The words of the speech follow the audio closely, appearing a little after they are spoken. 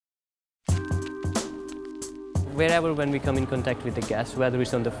wherever when we come in contact with the guest, whether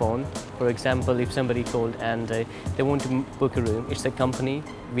it's on the phone, for example, if somebody called and they want to book a room, it's a company,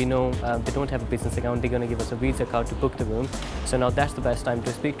 we know they don't have a business account, they're going to give us a Visa card to book the room. So now that's the best time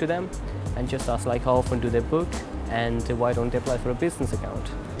to speak to them and just ask like how often do they book and why don't they apply for a business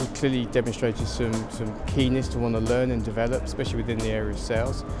account. He clearly demonstrated some keenness to want to learn and develop, especially within the area of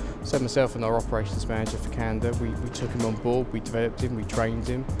sales. So myself and our operations manager for Canada, we took him on board, we developed him, we trained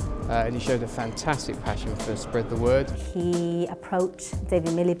him, and he showed a fantastic passion for spread the word. He approached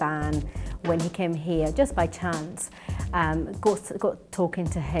David Miliband when he came here, just by chance, got talking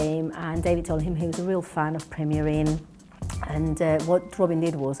to him, and David told him he was a real fan of Premier Inn. And what Robin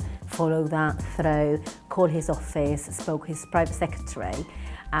did was follow that through, call his office, spoke his private secretary,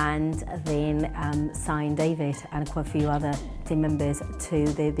 and then signed David and quite a few other team members to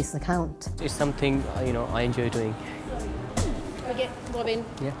the business account. It's something I enjoy doing. We get Robin.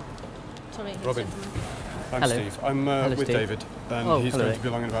 Yeah. Tommy. Robin. I'm Hello. Steve. I'm Hello, with Steve. David, and he's hello. going to be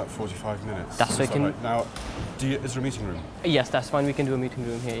along in about 45 minutes. That's Is okay. Right? Now, is there a meeting room? Yes, that's fine. We can do a meeting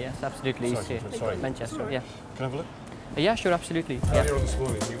room here. Yes, absolutely. Sorry. Manchester. Yeah. Can I have a look? Yeah, sure, absolutely. Earlier on this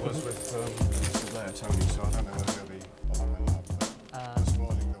morning, he was with Mr. Blair, Tony, so I don't know whether he'll be along or not. But this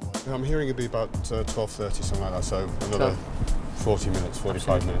morning there was. I'm hearing it'll be about 12:30, something like that. So another 40 minutes,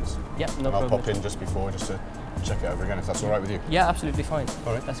 45 minutes. Yeah, no and I'll problem. pop in just before, just to check it over again, if that's all right with you. Yeah, absolutely fine.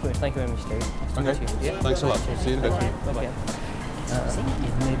 All right. That's great. Thank you very much, Dave. Nice to meet you. Yeah. Thanks a lot. See you in a bit. Bye-bye.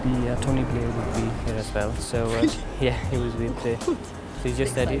 Maybe Tony Blair would be here as well. So yeah, he was with. So he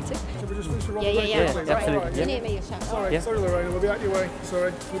just said it. Yeah. Absolutely. You near me, you shout. Sorry, Lorraine, we'll be out your way.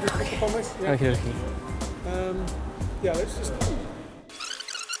 Sorry, we'll just pick up on this. Yeah. Okay. Yeah, let's just.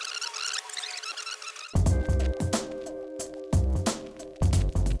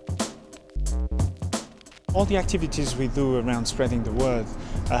 All the activities we do around spreading the word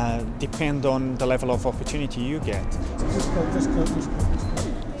depend on the level of opportunity you get. Just go.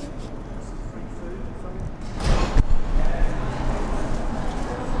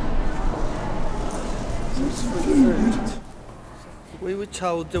 We were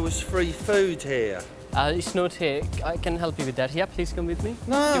told there was free food here. It's not here. I can help you with that. Yeah, please come with me.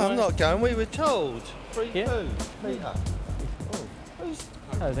 No, I'm not going. We were told free food. Peter.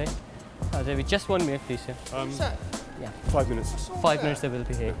 Oh, they. Oh, David, just 1 minute, please, sir. Yeah. 5 minutes. 5 minutes they will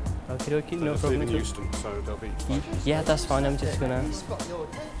be here. Okay, no Just problem. leaving Euston, so they'll be 5 minutes. Yeah, that's fine. I'm just gonna.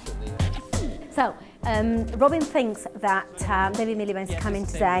 So, Robin thinks that David Miliband's coming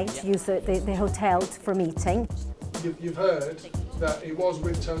today to use the hotel for a meeting. You've heard that he was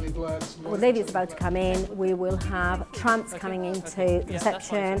with Tony Blair this morning. Well, David's about to come in. We will have tramps coming into the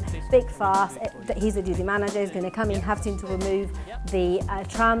reception, big fuss. He's the duty manager. He's going to come in, have to remove the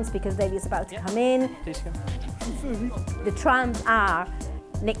trams because David's about to come in. The trams are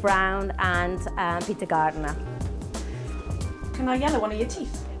Nick Brown and Peter Gardner. Can I yellow one of your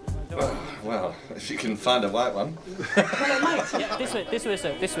teeth? Well, if you can find a white one. Well, it might. Yeah, this way,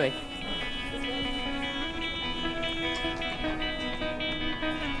 sir. This way.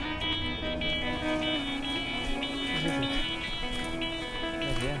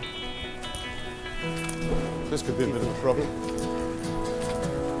 This could be a bit of a problem.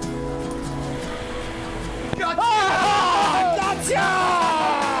 Gotcha!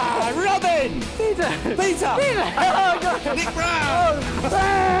 Robin! Peter! Oh, God. Nick Brown!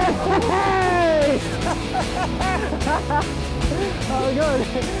 Hey! Oh, God.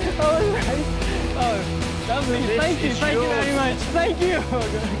 Oh, right. Oh, lovely. Thank you very much. Thank you. Oh,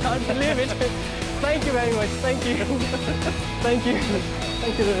 God. I can't believe it. Thank you very much. Thank you. Thank you.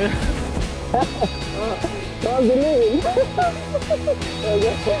 Thank you. Can't believe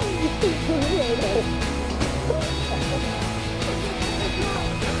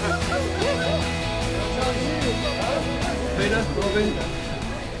Peter, Robin,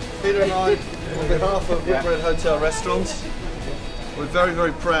 Peter and I, on behalf of Whitbread Hotel Restaurants, we're very,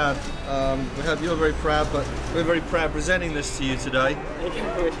 very proud. We hope you're very proud, but we're very proud presenting this to you today.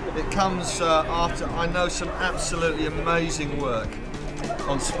 It comes after, I know, some absolutely amazing work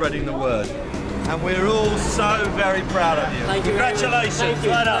on spreading the word. And we're all so very proud of you. Thank you. Congratulations. Thank you.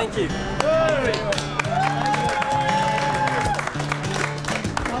 Right up. Thank you.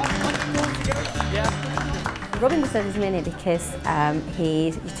 Robin deserves his money because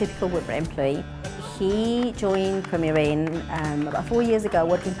he's a typical Whitbread employee. He joined Premier Inn about 4 years ago,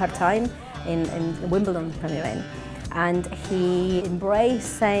 working part-time in Wimbledon Premier Inn. And he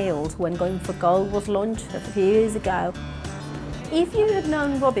embraced sales when Going for Gold was launched a few years ago. If you had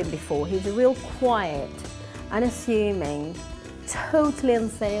known Robin before, he was a real quiet, unassuming, totally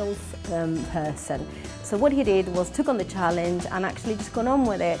unsales person. So what he did was took on the challenge and actually just gone on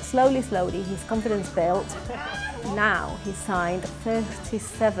with it. Slowly, his confidence built. Now he's signed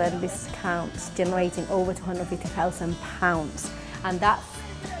 37 business accounts generating over £250,000, and that's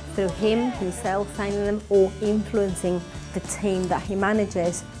through him himself signing them or influencing the team that he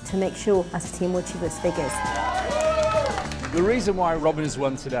manages to make sure as a team we achieve those figures. The reason why Robin has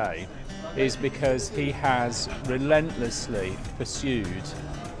won today is because he has relentlessly pursued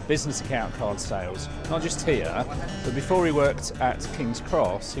business account card sales, not just here, but before he worked at King's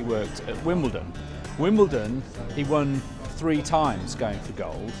Cross, he worked at Wimbledon. Wimbledon, he won 3 times going for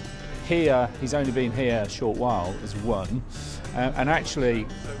gold. Here, he's only been here a short while, has won. And actually,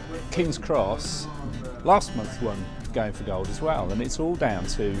 King's Cross last month won going for gold as well. And it's all down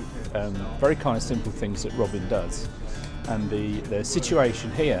to very kind of simple things that Robin does. And the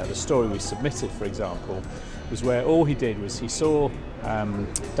situation here, the story we submitted, for example, was where all he did was he saw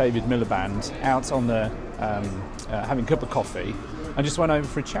David Miliband out on the having a cup of coffee and just went over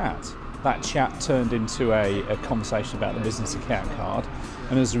for a chat. That chat turned into a conversation about the business account card,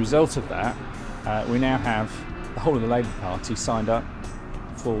 and as a result of that, we now have the whole of the Labour Party signed up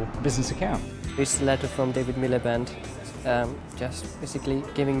for a business account. It's a letter from David Miliband, just basically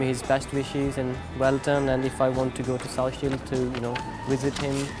giving me his best wishes and well done, and if I want to go to South Shield to, you know, visit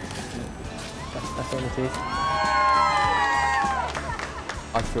him, that's all it is.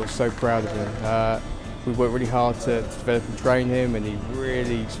 I feel so proud of him. We worked really hard to develop and train him, and he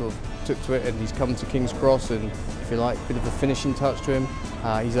really sort of took to it, and he's come to King's Cross, and if you like, a bit of a finishing touch to him.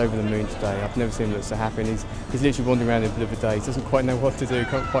 He's over the moon today. I've never seen him look so happy, and he's literally wandering around in a bit of a daze. He doesn't quite know what to do,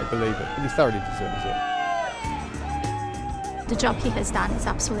 can't quite believe it, but he thoroughly deserves it. The job he has done is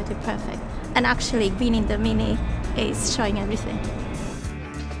absolutely perfect, and actually winning the Mini is showing everything.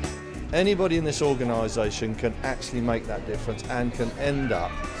 Anybody in this organisation can actually make that difference and can end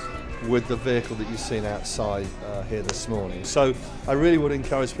up with the vehicle that you've seen outside here this morning. So I really would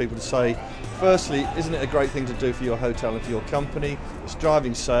encourage people to say, firstly, isn't it a great thing to do for your hotel and for your company? It's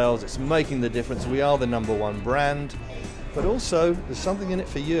driving sales, it's making the difference, we are the #1 brand, but also there's something in it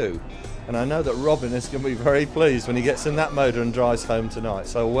for you. And I know that Robin is going to be very pleased when he gets in that motor and drives home tonight.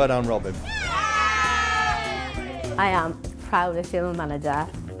 So well done, Robin. I am proud of film manager,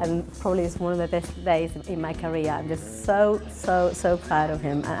 and probably it's one of the best days in my career. I'm just so proud of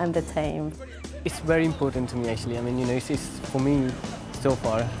him and the team. It's very important to me, actually. I mean, you know, it's for me so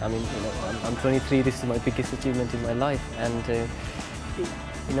far. I mean, you know, I'm 23. This is my biggest achievement in my life, and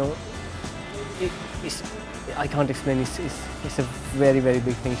you know, I can't explain. It's a very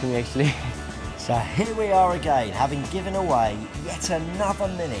big thing to me, actually. So here we are again, having given away yet another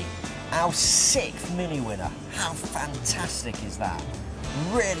Mini. Our 6th Mini winner. How fantastic is that?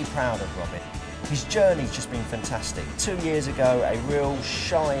 Really proud of Robin. His journey's just been fantastic. 2 years ago, a real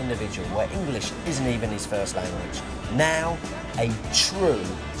shy individual where English isn't even his first language. Now, a true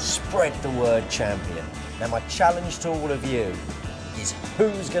spread the word champion. Now my challenge to all of you is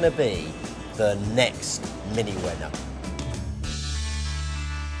who's going to be the next Mini winner?